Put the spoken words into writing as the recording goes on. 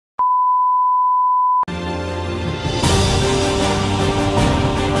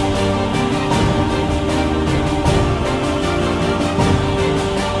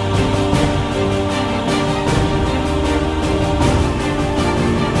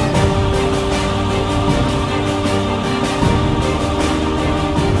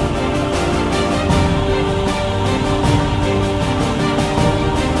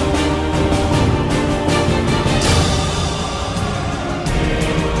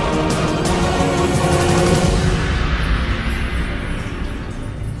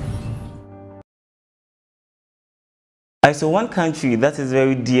Alright, so one country that is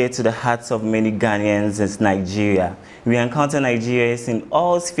very dear to the hearts of many Ghanaians is Nigeria. We encounter Nigerians in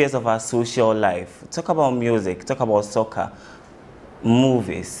all spheres of our social life. Talk about music, talk about soccer,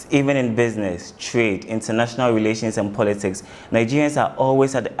 movies, even in business, trade, international relations and politics. Nigerians are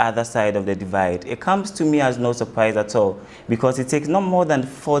always at the other side of the divide. It comes to me as no surprise at all because it takes not more than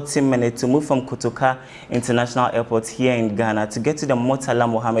 40 minutes to move from Kotoka International Airport here in Ghana to get to the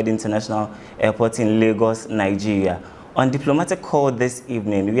Murtala Mohammed International Airport in Lagos, Nigeria. On Diplomatic Call this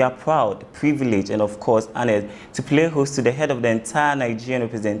evening, we are proud, privileged, and of course honored to play host to the head of the entire Nigerian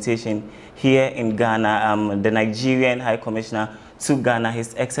representation here in Ghana, the Nigerian High Commissioner to Ghana,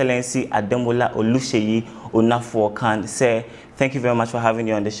 His Excellency Ademola Onafowokann. Sir, thank you very much for having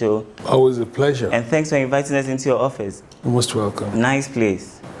you on the show. Always a pleasure. And thanks for inviting us into your office. You're most welcome. Nice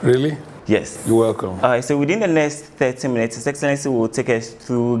place. Really? Yes. You're welcome. All right, so within the next 30 minutes, His Excellency will take us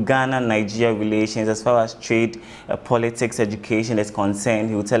through Ghana-Nigeria relations as far as trade, politics, education is concerned.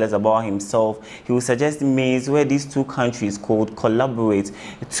 He will tell us about himself. He will suggest means where these two countries could collaborate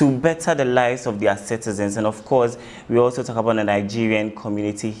to better the lives of their citizens. And of course, we also talk about the Nigerian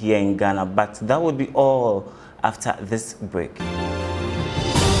community here in Ghana. But that would be all after this break.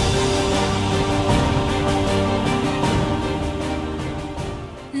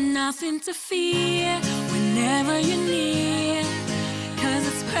 Nothing to fear whenever you're near, 'cause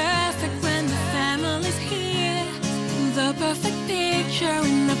it's perfect when the family's here. The perfect picture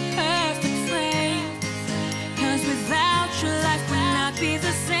in the perfect frame, 'cause without you life would not be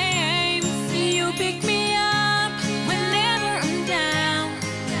the same. You pick me up whenever I'm down.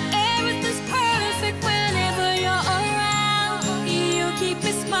 Everything's perfect whenever you're around. You keep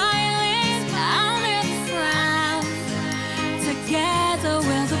me smiling, I'll never frown. Together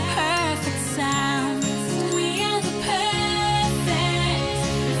we're the perfect sound. We are the perfect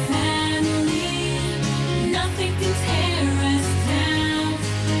family. Nothing can tear us down.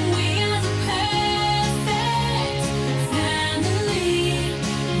 We are the perfect family.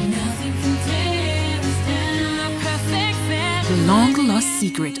 Nothing can tear us down. Perfect family. The long-lost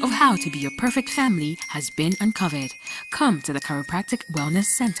secret of how to be a perfect family has been uncovered. Come to the Chiropractic Wellness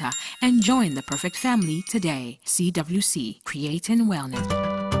Center and join the perfect family today. CWC, Creating Wellness.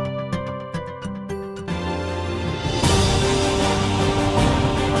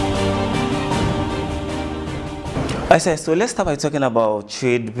 I said, so let's start by talking about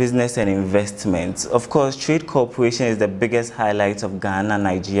trade, business, and investment. Of course, trade cooperation is the biggest highlight of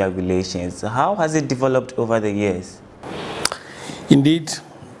Ghana-Nigeria relations. How has it developed over the years? Indeed,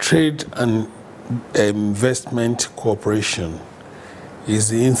 trade and investment cooperation is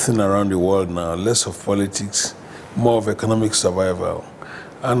the in thing around the world now. Less of politics, more of economic survival.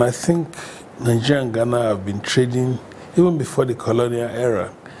 And I think Nigeria and Ghana have been trading even before the colonial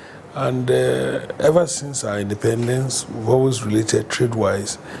era. And ever since our independence, we've always related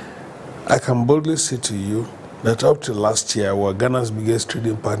trade-wise. I can boldly say to you that up to last year, we were Ghana's biggest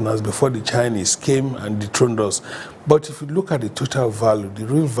trading partners before the Chinese came and dethroned us. But if you look at the total value, the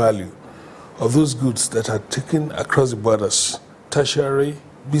real value of those goods that are taken across the borders, tertiary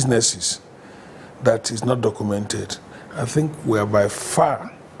businesses, that is not documented, I think we are by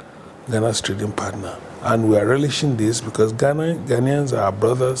far Ghana's trading partner. And we are relishing this because Ghanaians are our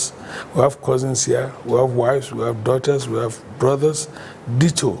brothers. We have cousins here, we have wives, we have daughters, we have brothers.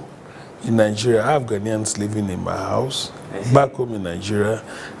 Ditto in Nigeria. I have Ghanaians living in my house, back home in Nigeria,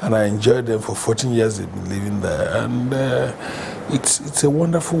 and I enjoyed them for 14 years they've been living there. And it's a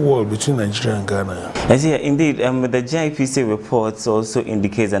wonderful world between Nigeria and Ghana. Yes, yeah, indeed. The GIPC reports also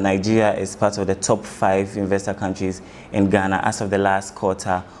indicates that Nigeria is part of the top 5 investor countries in Ghana as of the last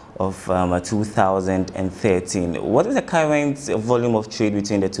quarter of 2013. What is the current volume of trade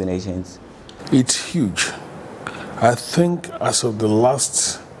between the two nations? It's huge. I think as of the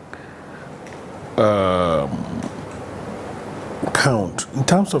last count, in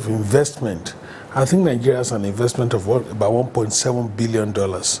terms of investment, I think Nigeria has an investment of about $1.7 billion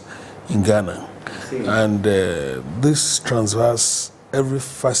in Ghana. And this transverses every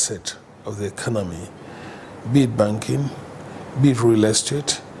facet of the economy, be it banking, be it real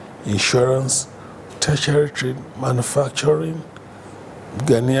estate, insurance, tertiary trade, manufacturing,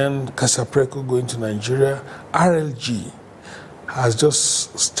 Ghanaian Casapreco going to Nigeria. RLG has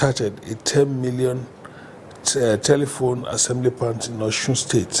just started a 10 million telephone assembly plant in Osun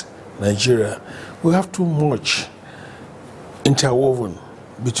State, Nigeria. We have too much interwoven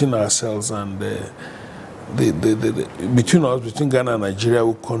between ourselves and between Ghana and Nigeria.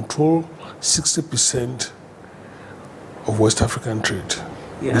 We control 60% of West African trade.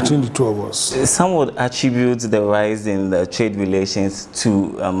 between the two of us. Some would attribute the rise in the trade relations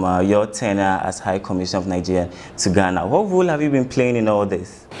to your tenure as High Commissioner of Nigeria to Ghana. What role have you been playing in all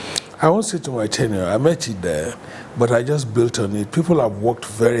this? I won't say to my tenure, I met it there, but I just built on it. People have worked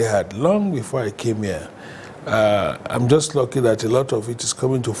very hard, long before I came here. I'm just lucky that a lot of it is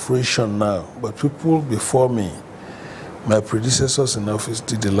coming to fruition now, but people before me, my predecessors in office,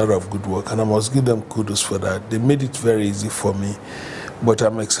 did a lot of good work, and I must give them kudos for that. They made it very easy for me, but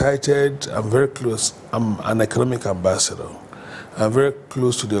I'm excited. I'm very close. I'm an economic ambassador. I'm very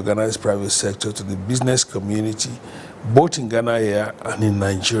close to the organized private sector, to the business community, both in Ghana here and in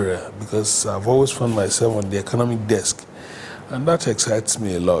Nigeria, because I've always found myself on the economic desk, and that excites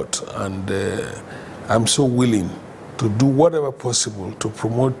me a lot. And I'm so willing to do whatever possible to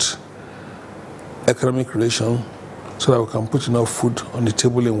promote economic relations so that we can put enough food on the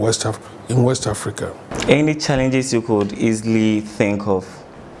table in West Africa. Any challenges you could easily think of?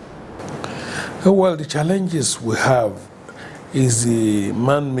 Well, the challenges we have is the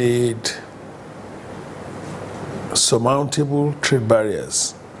man-made surmountable trade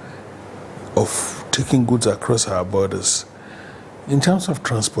barriers of taking goods across our borders. In terms of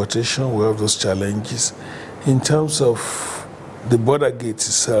transportation, we have those challenges. In terms of the border gates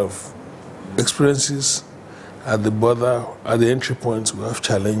itself, experiences at the border, at the entry points, we have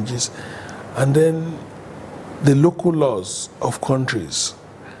challenges. And then the local laws of countries,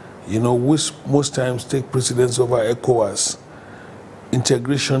 you know, which most times take precedence over ECOWAS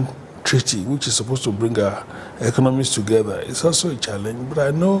integration treaty, which is supposed to bring our economies together. It's also a challenge, but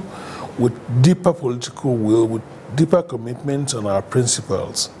I know with deeper political will, with deeper commitments on our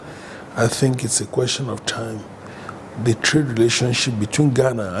principles, I think it's a question of time. The trade relationship between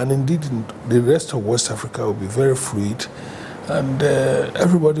Ghana and indeed the rest of West Africa will be very fluid, and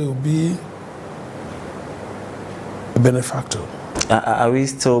everybody will be a benefactor. Are we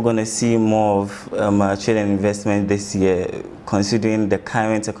still going to see more of trade and investment this year, considering the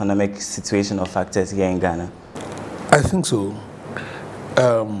current economic situation or factors here in Ghana? I think so.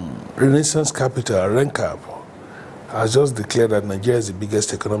 Renaissance Capital, RENCAP, has just declared that Nigeria is the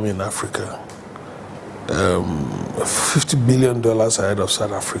biggest economy in Africa. $50 billion ahead of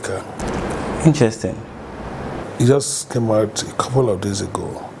South Africa. Interesting. It just came out a couple of days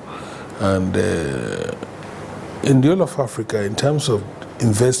ago. And in the whole of Africa, in terms of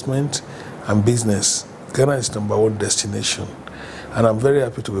investment and business, Ghana is #1 destination. And I'm very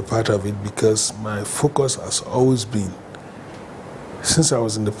happy to be part of it because my focus has always been, since I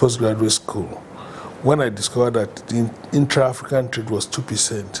was in the postgraduate school, when I discovered that the intra-African trade was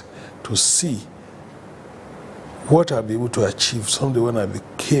 2%, to see what I'll be able to achieve someday when I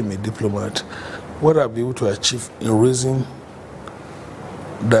became a diplomat, what I'll be able to achieve in raising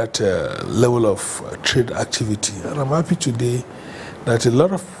that level of trade activity. And I'm happy today that a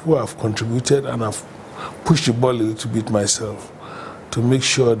lot of people have contributed, and I've pushed the ball a little bit myself to make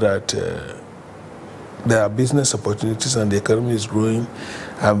sure that there are business opportunities and the economy is growing.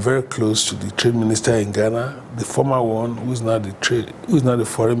 I'm very close to the trade minister in Ghana, the former one, who is now the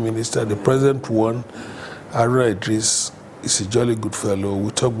foreign minister. The present one, Haruna Idris, is a jolly good fellow. We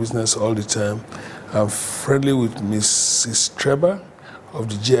talk business all the time. I'm friendly with Mrs. Trevor of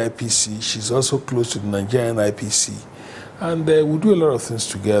the GIPC. She's also close to the Nigerian IPC. And we do a lot of things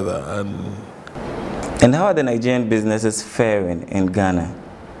together. And how are the Nigerian businesses faring in Ghana?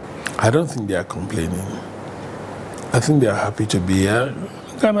 I don't think they are complaining. I think they are happy to be here.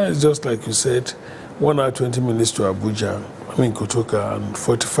 Ghana is just like you said, 1 hour 20 minutes to Abuja, Kotoka, and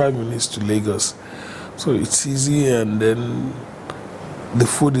 45 minutes to Lagos. So it's easy, and then the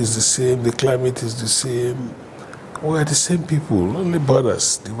food is the same, the climate is the same. We are the same people, only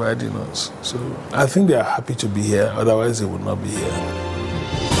borders dividing us. So I think they are happy to be here, otherwise they would not be here.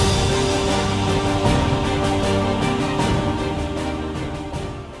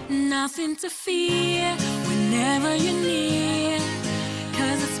 Nothing to fear whenever you're near,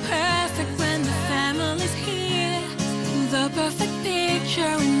 'cause it's perfect when the family's here. The perfect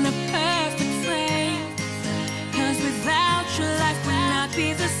picture in the perfect frame, 'cause without you life would not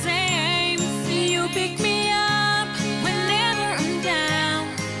be the same. You pick me up whenever I'm down.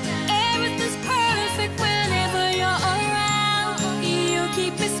 Everything's perfect whenever you're around. You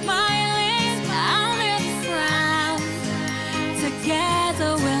keep me smiling, I'll never frown. Together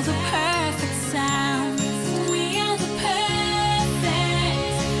we're the perfect sound. We are the perfect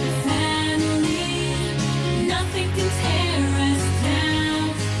family. Nothing can tear us down.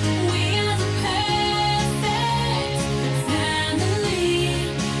 We are the perfect family.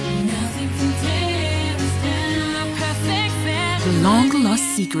 Nothing can tear us down. The perfect family. The long-lost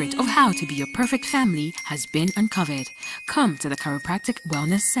secret secret of how to be a perfect family has been uncovered. Come to the Chiropractic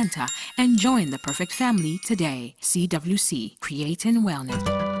Wellness Center and join the perfect family today. CWC, Creating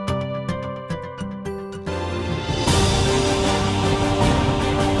Wellness.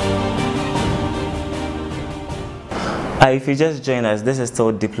 If you just join us, this is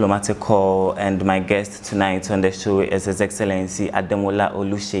still Diplomatic Call, and my guest tonight on the show is His Excellency Ademola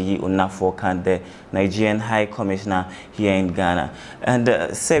Onafowokann, the Nigerian High Commissioner here in Ghana.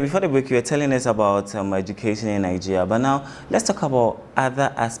 And sir, before the break, you were telling us about education in Nigeria, but now let's talk about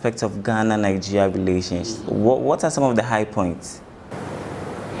other aspects of Ghana-Nigeria relations. What are some of the high points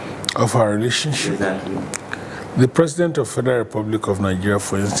of our relationship? Exactly. The President of Federal Republic of Nigeria,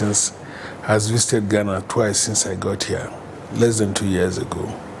 for instance, has visited Ghana twice since I got here, less than 2 years ago.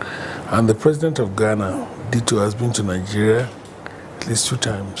 And the President of Ghana, Dito, has been to Nigeria at least 2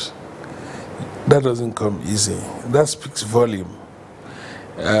 times. That doesn't come easy. That speaks volume.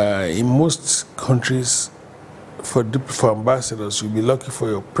 In most countries, for ambassadors, you'll be lucky for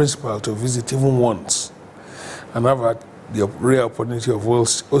your principal to visit even once. And I've had the rare opportunity of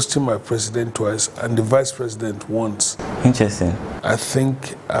hosting my president twice and the vice president once. Interesting. I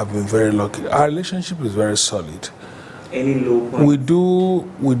think I've been very lucky. Our relationship is very solid. Any low points?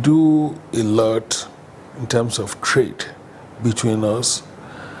 We do a lot in terms of trade between us.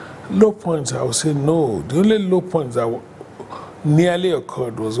 Low points, I would say no. The only low points that nearly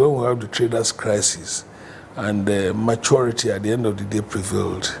occurred was when we had the traders' crisis, and maturity at the end of the day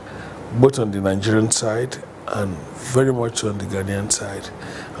prevailed, both on the Nigerian side and very much on the Ghanaian side.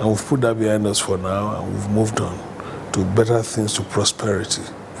 And we've put that behind us for now, and we've moved on to better things, to prosperity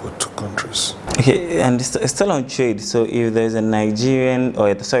for 2 countries. Okay, and it's still on trade. So if there's a Nigerian,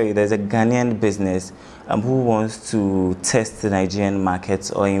 there's a Ghanaian business who wants to test the Nigerian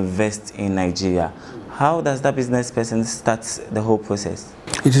markets or invest in Nigeria, how does that business person start the whole process?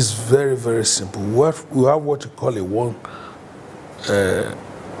 It is very, very simple. We have what you call a one-shop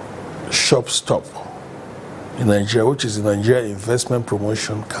stop in Nigeria, which is the Nigeria Investment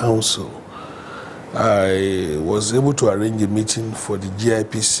Promotion Council. I was able to arrange a meeting for the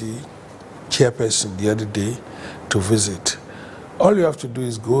GIPC chairperson the other day to visit. All you have to do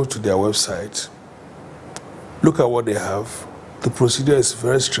is go to their website, look at what they have. The procedure is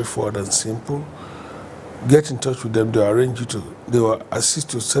very straightforward and simple. Get in touch with them, they will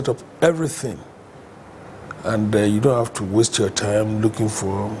assist you to set up everything. And you don't have to waste your time looking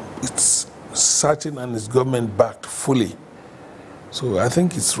for, it's certain and it's government backed fully. So I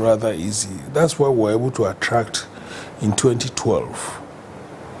think it's rather easy. That's why we're able to attract in 2012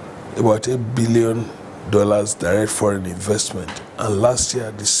 about $8 billion direct foreign investment. And last year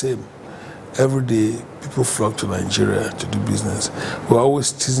the same. Every day people flock to Nigeria to do business. We're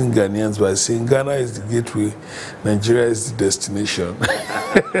always teasing Ghanaians by saying Ghana is the gateway, Nigeria is the destination.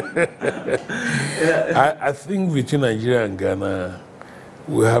 I think between Nigeria and Ghana,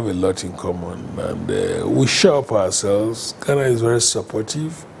 we have a lot in common, and we show up ourselves. Ghana is very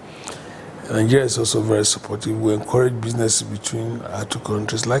supportive. Nigeria is also very supportive. We encourage business between our 2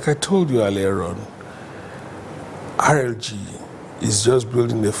 countries. Like I told you earlier on, RLG is just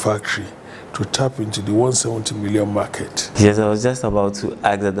building a factory to tap into the 170 million market. Yes, I was just about to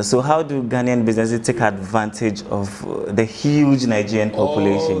ask that. So how do Ghanaian businesses take advantage of the huge Nigerian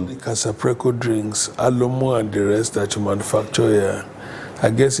population? All the Casapreco drinks, Alomo and the rest that you manufacture here, I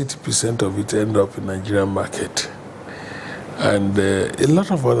guess 80% of it end up in the Nigerian market. And a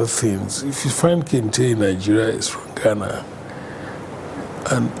lot of other things. If you find Kente in Nigeria, it's from Ghana.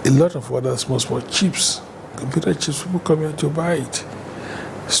 And a lot of other small chips, computer chips, people come here to buy it.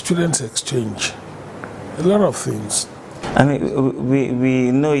 Students exchange, a lot of things. I mean, we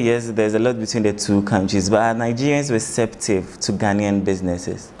know, yes, there's a lot between the 2 countries, but are Nigerians receptive to Ghanaian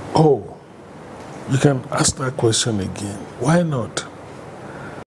businesses? Oh, you can ask that question again. Why not?